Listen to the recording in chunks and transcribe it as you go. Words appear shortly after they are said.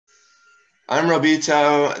I'm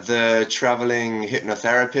Robito, the traveling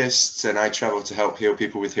hypnotherapist, and I travel to help heal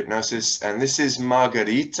people with hypnosis. And this is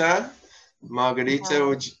Margherita. Margherita,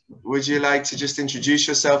 Hi. would you like to just introduce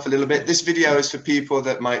yourself a little bit? This video is for people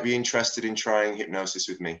that might be interested in trying hypnosis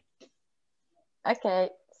with me. Okay,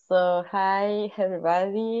 so hi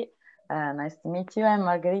everybody. Nice to meet you. I'm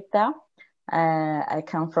Margherita. I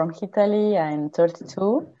come from Italy. I'm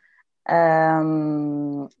 32.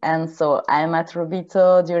 And so I'm at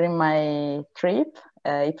Robito during my trip.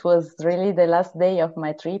 It was really the last day of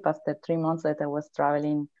my trip after 3 months that I was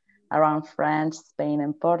traveling around France, Spain,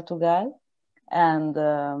 and Portugal. And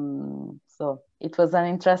so it was an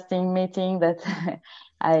interesting meeting that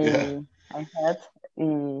Yeah, I had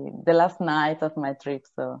the last night of my trip.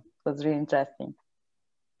 So it was really interesting.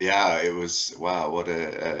 yeah, it was wow. What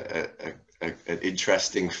an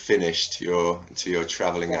interesting finish to your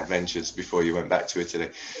traveling Yeah, adventures before you went back to Italy.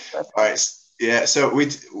 All interesting. right, yeah. So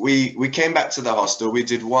we came back to the hostel. We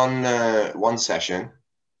did one session.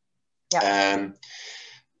 Yeah. Um,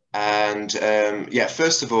 And yeah,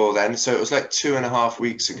 first of all, then, so it was like 2.5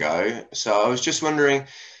 weeks ago. So I was just wondering,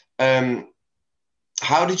 um,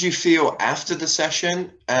 how did you feel after the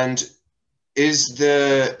session? And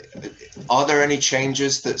are there any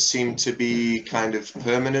changes that seem to be kind of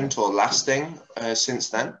permanent or lasting since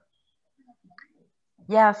then?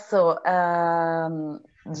 Yeah. So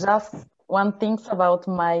just one thing about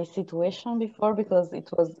my situation before, because it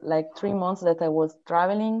was like 3 months that I was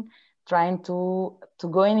traveling, trying to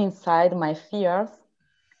go inside my fears.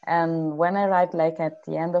 And when I arrived, like at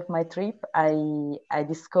the end of my trip, I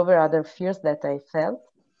discovered other fears that I felt.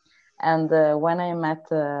 And when I met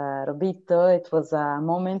Robito, it was a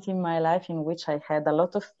moment in my life in which I had a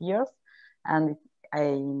lot of fears, and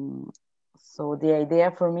I so the idea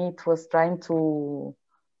for me it was trying to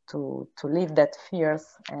leave that fears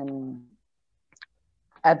and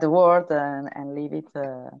at the world and leave it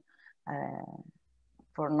uh,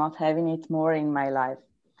 for not having it more in my life.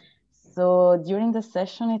 So during the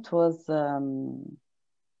session, it was so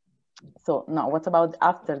no. What about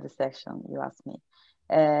after the session? You asked me.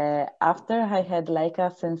 After I had like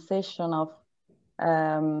a sensation of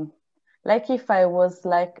like if I was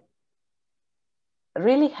like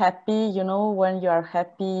really happy, when you are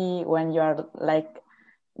happy, when you are like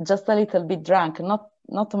just a little bit drunk, not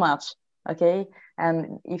too much, okay?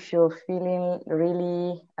 And if you're feeling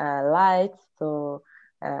really light, so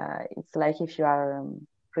it's like if you are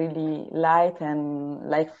really light and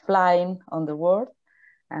like flying on the world.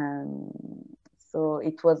 And so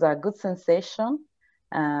it was a good sensation.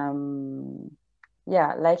 Um,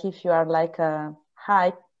 yeah, like if you are like a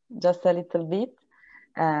high, just a little bit,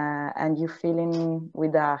 and you feeling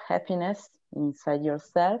with a happiness inside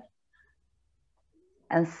yourself.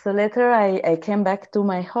 And so later I came back to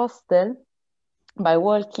my hostel by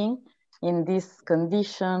walking in this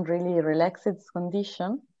condition, really relaxed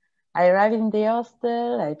condition. I arrived in the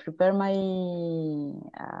hostel, I prepare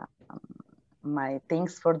uh, my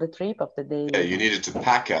things for the trip of the day. Yeah, you needed to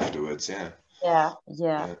pack afterwards. Yeah, Yeah.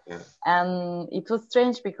 yeah. And it was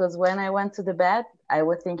strange because when I went to the bed, I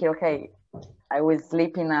was thinking, okay, I will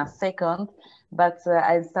sleep in a second, but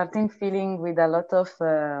I started feeling with a lot of,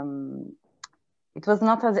 it was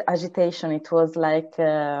not as agitation, it was like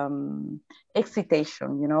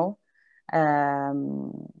excitation.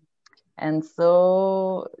 Um, and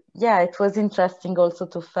so, yeah, it was interesting also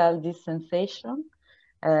to feel this sensation.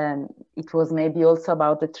 It was maybe also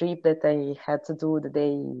about the trip that I had to do the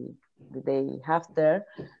day after,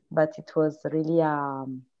 but it was really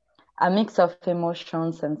a mix of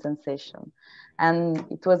emotions and sensation. And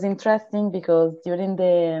it was interesting because during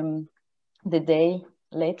the day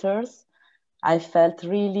later, I felt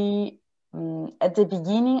really, at the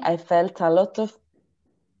beginning, I felt a lot of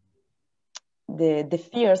the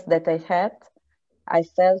fears that I had. I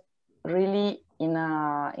felt really in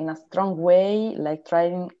a strong way, like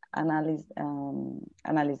trying analyzing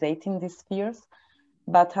these fears.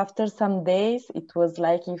 But after some days, it was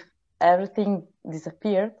like if everything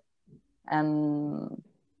disappeared. And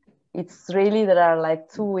it's really, there are like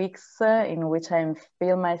 2 weeks in which I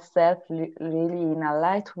feel myself really in a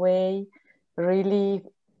light way, really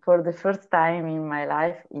for the first time in my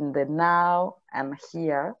life in the now and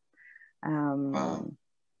here. Wow, Um,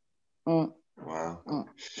 mm, wow. mm,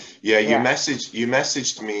 Yeah, yeah, you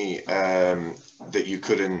messaged me that you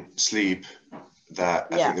couldn't sleep. That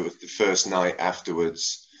I yeah, think that was the first night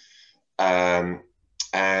afterwards. Um,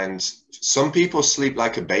 and some people sleep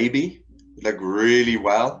like a baby, like really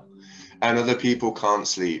well, and other people can't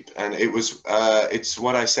sleep. And it's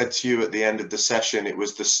what I said to you at the end of the session. It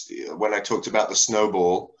was this when I talked about the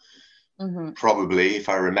snowball. probably, if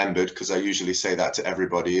I remembered, because I usually say that to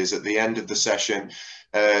everybody, is at the end of the session,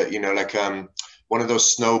 you know, like one of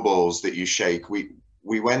those snowballs that you shake.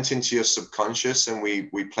 We went into your subconscious and we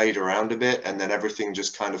played around a bit, and then everything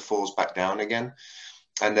just kind of falls back down again.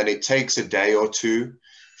 And then it takes a day or two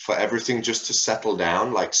for everything just to settle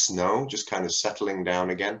down, like snow, just kind of settling down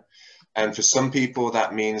again. And for some people,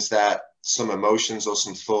 that means that some emotions or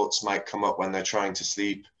some thoughts might come up when they're trying to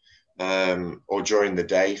sleep, or during the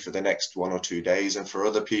day for the next 1 or 2 days. And for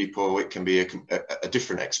other people, it can be a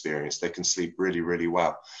different experience. They can sleep really, really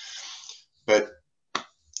well. But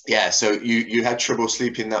yeah, so you had trouble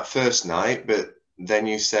sleeping that first night, but then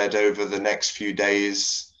you said over the next few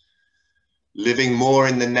days, living more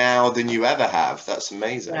in the now than you ever have. That's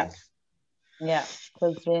amazing. Yeah, it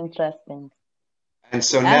was really interesting. And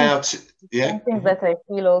so now, something that I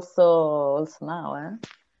feel also now,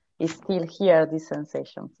 is still here, this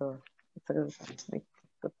sensation. So it's a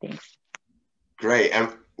good thing. Great. And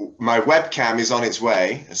my webcam is on its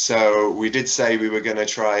way. So we did say we were going to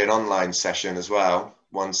try an online session as well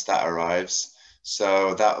once that arrives.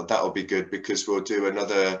 So that'll be good, because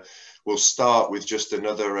we'll start with just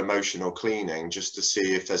another emotional cleaning, just to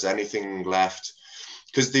see if there's anything left.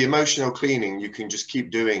 Because the emotional cleaning, you can just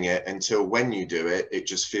keep doing it until when you do it, it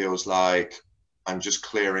just feels like I'm just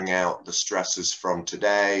clearing out the stresses from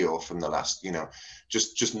today or from the last, you know,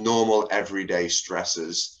 just normal everyday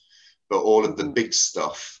stresses. But all of the big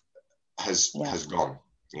stuff has gone,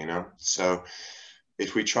 you know. So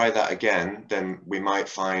if we try that again, then we might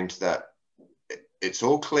find that it's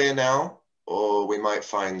all clear now, or we might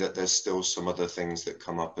find that there's still some other things that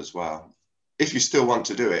come up as well. If you still want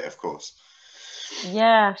to do it, of course.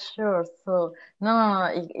 Yeah, sure. So no,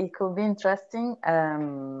 it could be interesting.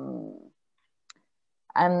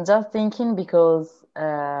 I'm just thinking because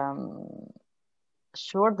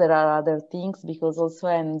sure, there are other things, because also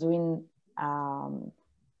I'm doing a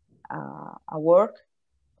work.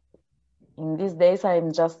 In these days,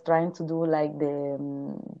 I'm just trying to do like the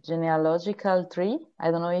genealogical tree.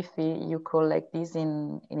 I don't know if you call like this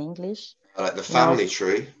in English. Like the family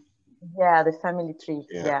tree. Yeah, the family tree.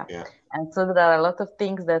 Yeah. And so there are a lot of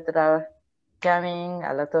things that are coming,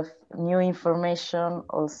 a lot of new information,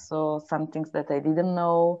 also some things that I didn't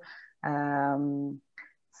know.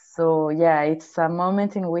 So yeah, it's a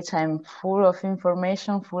moment in which I'm full of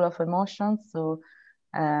information, full of emotions. So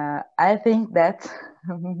I think that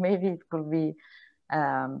maybe it could be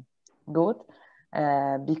good,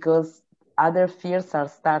 because other fears are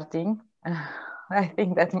starting. I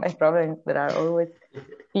think that my problem is there are always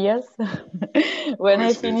fears. When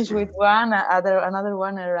I finish with one, another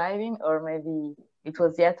one arriving, or maybe it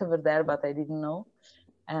was yet over there, but I didn't know.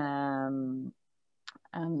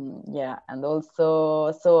 Yeah, and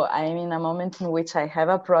also, so I'm in a moment in which I have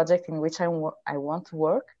a project in which I want to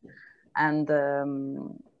work, and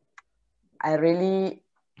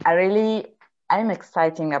I'm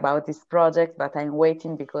excited about this project, but I'm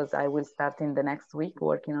waiting because I will start in the next week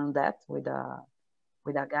working on that with a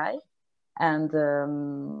guy, and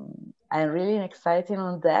I'm really excited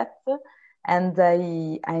on that. And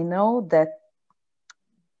I know that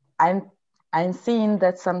I'm seeing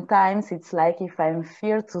that sometimes it's like if I'm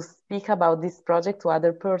fear to speak about this project to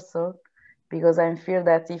other person, because I'm fear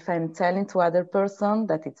that if I'm telling to other person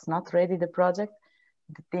that it's not ready, the project,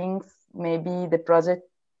 the things, maybe the project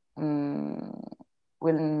will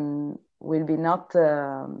be not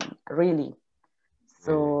really.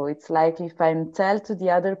 So it's like if I'm tell to the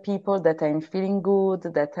other people that I'm feeling good,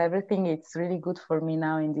 that everything is really good for me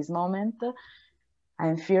now in this moment,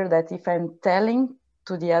 I'm fear that if I'm telling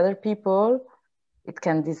to the other people, it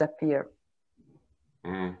can disappear.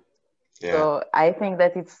 So I think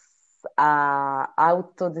that it's a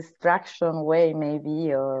auto-distraction way,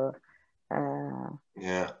 maybe, or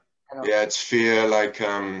it's fear, like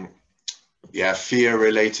fear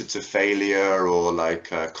related to failure, or like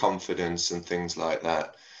confidence and things like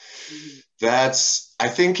that. That's, I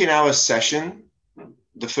think in our session,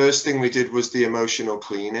 the first thing we did was the emotional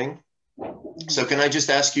cleaning. So can I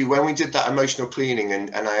just ask you, when we did that emotional cleaning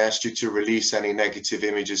and I asked you to release any negative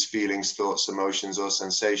images, feelings, thoughts, emotions, or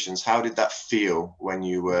sensations, how did that feel when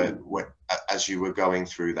you as you were going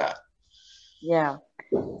through that? Yeah.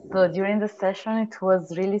 So during the session, it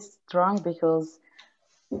was really strong, because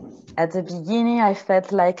at the beginning, I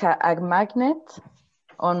felt like a magnet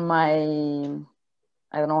on my,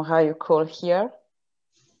 I don't know how you call here,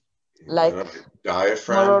 like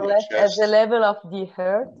diaphragm, more or less at the level of the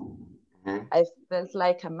heart. I felt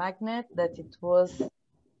like a magnet, that it was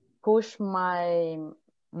push my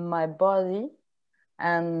body,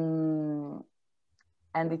 and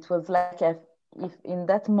it was like if in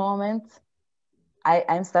that moment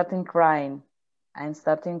I'm starting crying. I'm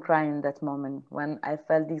starting crying in that moment when I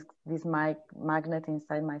felt this magnet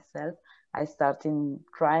inside myself. I started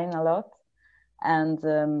crying a lot, and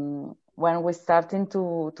when we starting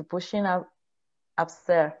to pushing up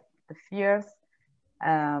upstairs the fears,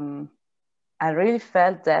 I really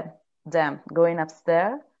felt that them going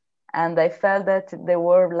upstairs, and I felt that they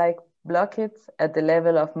were like blocked at the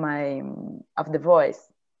level of the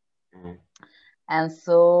voice. Mm. And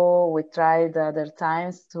so we tried other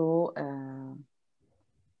times to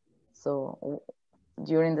so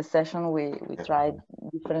during the session we tried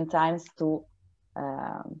different times to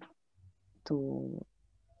to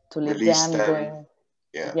leave Release them them. going,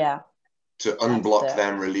 Yeah. To unblock upstairs.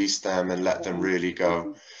 them, release them, and let them really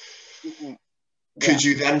go. Mm-hmm. Could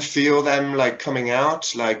you then feel them like coming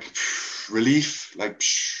out, like relief, like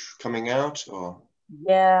coming out, or?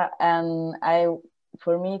 Yeah, and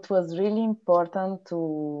for me it was really important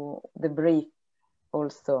to the breathe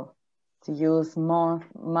also, to use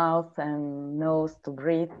mouth and nose to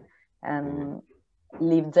breathe and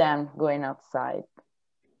leave them going outside.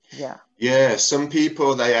 Yeah, some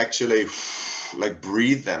people, they actually like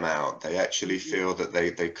breathe them out. They actually feel that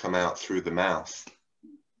they come out through the mouth,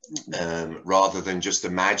 rather than just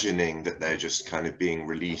imagining that they're just kind of being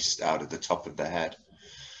released out of the top of their head.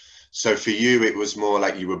 So for you, it was more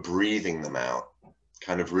like you were breathing them out,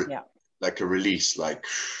 kind of like a release, like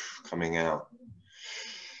coming out.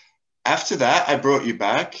 After that, I brought you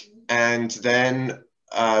back, and then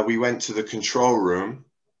we went to the control room,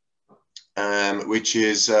 which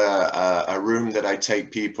is a room that I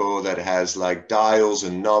take people that has like dials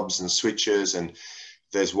and knobs and switches, and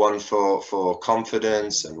there's one for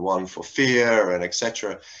confidence and one for fear and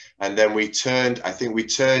etc. And then I think we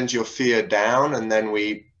turned your fear down, and then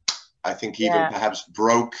I think even perhaps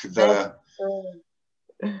broke the.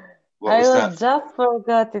 What was that? Just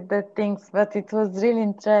forgot the things, but it was really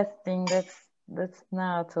interesting. That's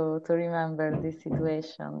now to remember this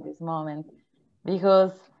situation, this moment,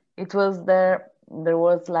 because it was there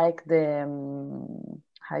was like the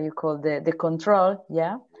how you call the control,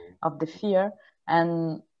 of the fear.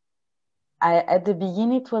 And at the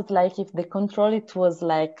beginning it was like, if the control, it was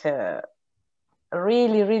like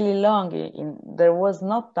really really long, there was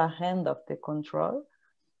not a hand of the control.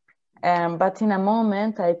 But in a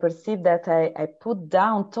moment I perceived that I put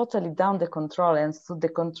totally down the control, and so the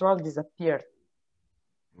control disappeared.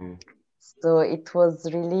 So it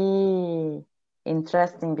was really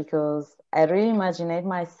interesting, because I really imagined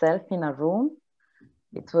myself in a room.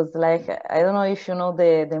 It was like, I don't know if you know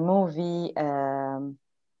the movie,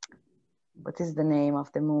 what is the name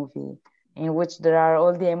of the movie, in which there are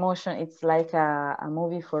all the emotion. It's like a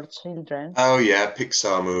movie for children. Oh yeah,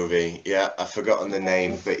 Pixar movie. Yeah, I've forgotten the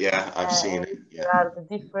name, but yeah, I've seen it. Yeah. There are the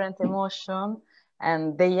different emotions,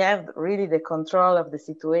 and they have really the control of the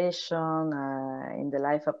situation in the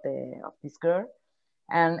life of this girl.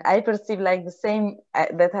 And I perceived like the same,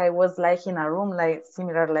 that I was like in a room, like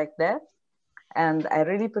similar like that. And I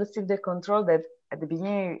really perceived the control, that at the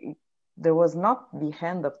beginning there was not the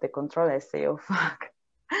hand of the control. I say, oh fuck,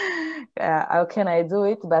 how can I do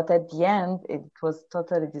it? But at the end it was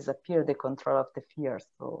totally disappeared, the control of the fear.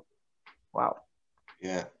 So wow.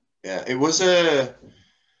 Yeah, it was it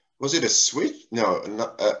a switch? No,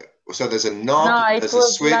 so there's a knob, no, it there's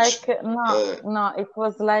was a switch. Like no, it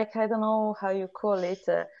was like, I don't know how you call it.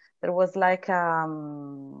 There was like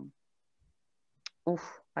how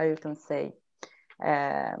you can say,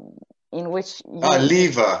 in which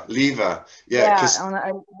lever. Yeah, because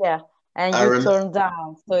and you turn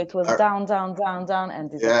down, so it was down, and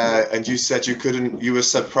disappeared. Yeah, and you said you were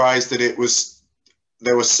surprised that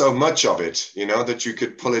there was so much of it, that you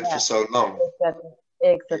could pull it for so long.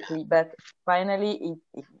 Exactly. But finally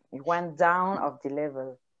it went down of the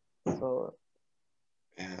level, so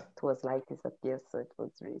it was like disappeared. So it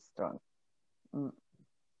was really strong.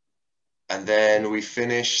 And then we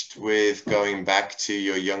finished with going back to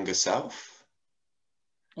your younger self.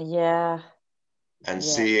 Yeah. And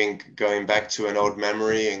going back to an old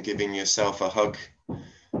memory and giving yourself a hug.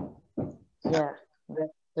 Yeah,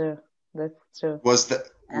 that's true.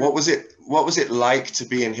 What was it like to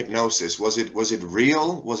be in hypnosis? Was it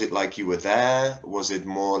real? Was it like you were there? Was it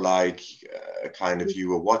more like kind of you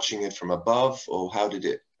were watching it from above, or how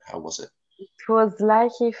was it? It was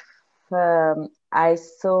like if I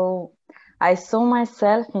saw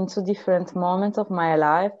myself in two different moments of my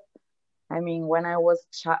life. I mean, when I was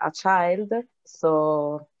a child,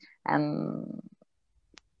 so, and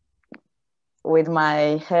with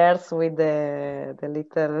my hairs, with the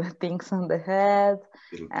little things on the head,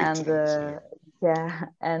 and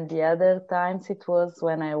and the other times it was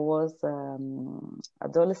when I was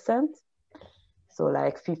adolescent. so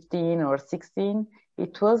like 15 or 16.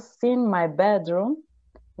 It was in my bedroom,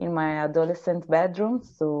 in my adolescent bedroom.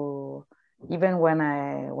 So even when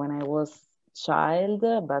I was child,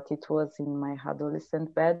 but it was in my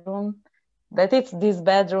adolescent bedroom. That it's this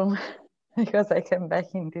bedroom because I came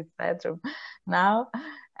back in this bedroom now,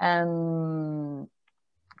 and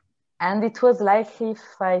it was like if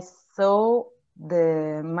I saw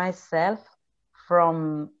the myself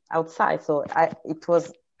from outside. So it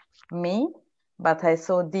was me, but I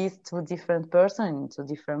saw these two different persons in two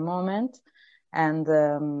different moments, and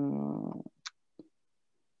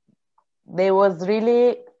there was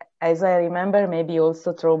really, as I remember, maybe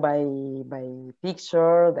also through by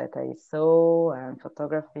picture that I saw and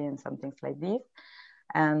photography and some things like this,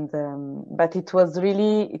 and but it was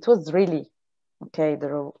really okay.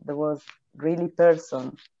 There was really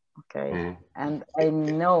person, okay, and I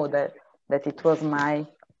know that it was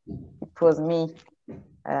me,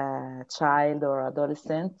 child or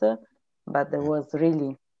adolescent, but there was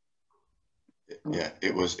really. Yeah,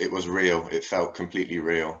 it was real. It felt completely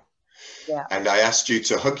real. Yeah. And I asked you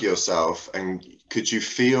to hug yourself, and could you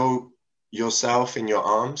feel yourself in your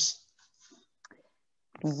arms?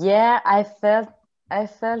 Yeah, I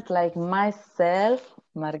felt like myself,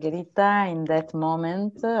 Margherita, in that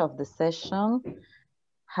moment of the session,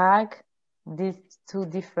 hug these two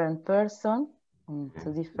different person in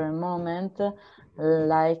two different moments,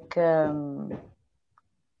 like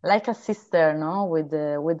a sister, no, with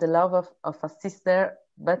the love of a sister,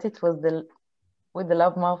 but it was with the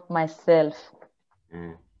love of myself.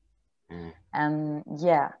 And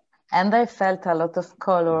yeah, and I felt a lot of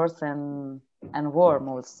colors and warm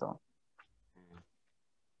also.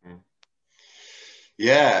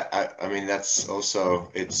 Yeah, I mean, that's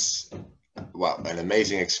also, it's, well, an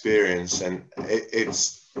amazing experience. And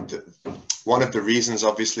one of the reasons,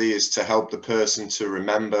 obviously, is to help the person to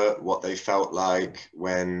remember what they felt like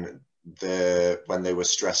when they were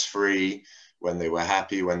stress-free, when they were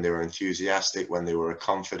happy, when they were enthusiastic, when they were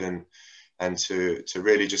confident, and to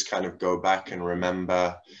really just kind of go back and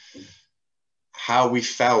remember how we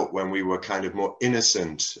felt when we were kind of more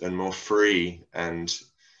innocent and more free and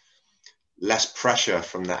less pressure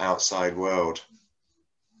from the outside world.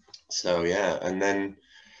 So yeah, and then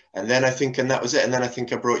I think, and that was it. And then I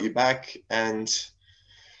think I brought you back and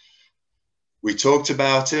we talked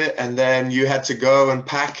about it, and then you had to go and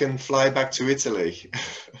pack and fly back to Italy.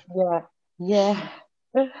 Yeah.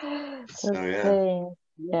 So yeah. Same.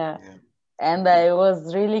 Yeah. And I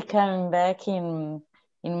was really coming back in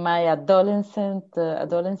my adolescent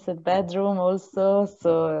bedroom also,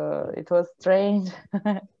 so it was strange.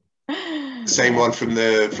 Same one from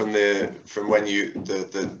when you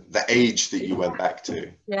the age that you went back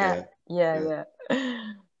to. Yeah.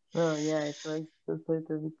 So yeah, it was a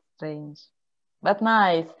little bit strange, but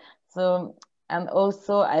nice. So, and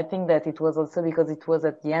also I think that it was also because it was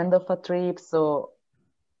at the end of a trip, so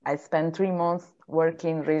I spent 3 months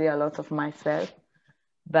working really a lot of myself,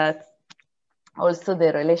 but also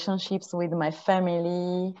the relationships with my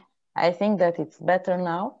family, I think that it's better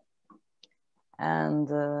now. And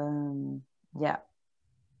yeah,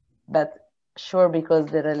 but sure, because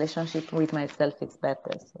the relationship with myself is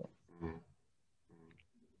better. So.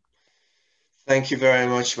 Thank you very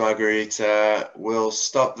much, Margherita. We'll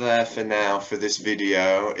stop there for now for this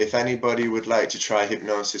video. If anybody would like to try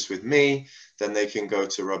hypnosis with me, then they can go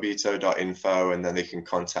to robito.info and then they can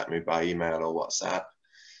contact me by email or WhatsApp.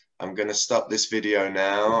 I'm going to stop this video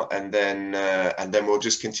now, and then we'll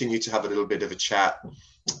just continue to have a little bit of a chat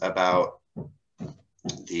about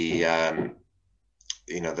the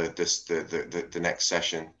the next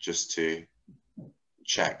session, just to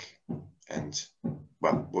check, and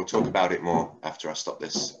well, we'll talk about it more after I stop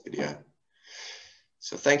this video.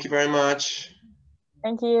 So thank you very much.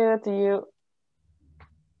 Thank you to you.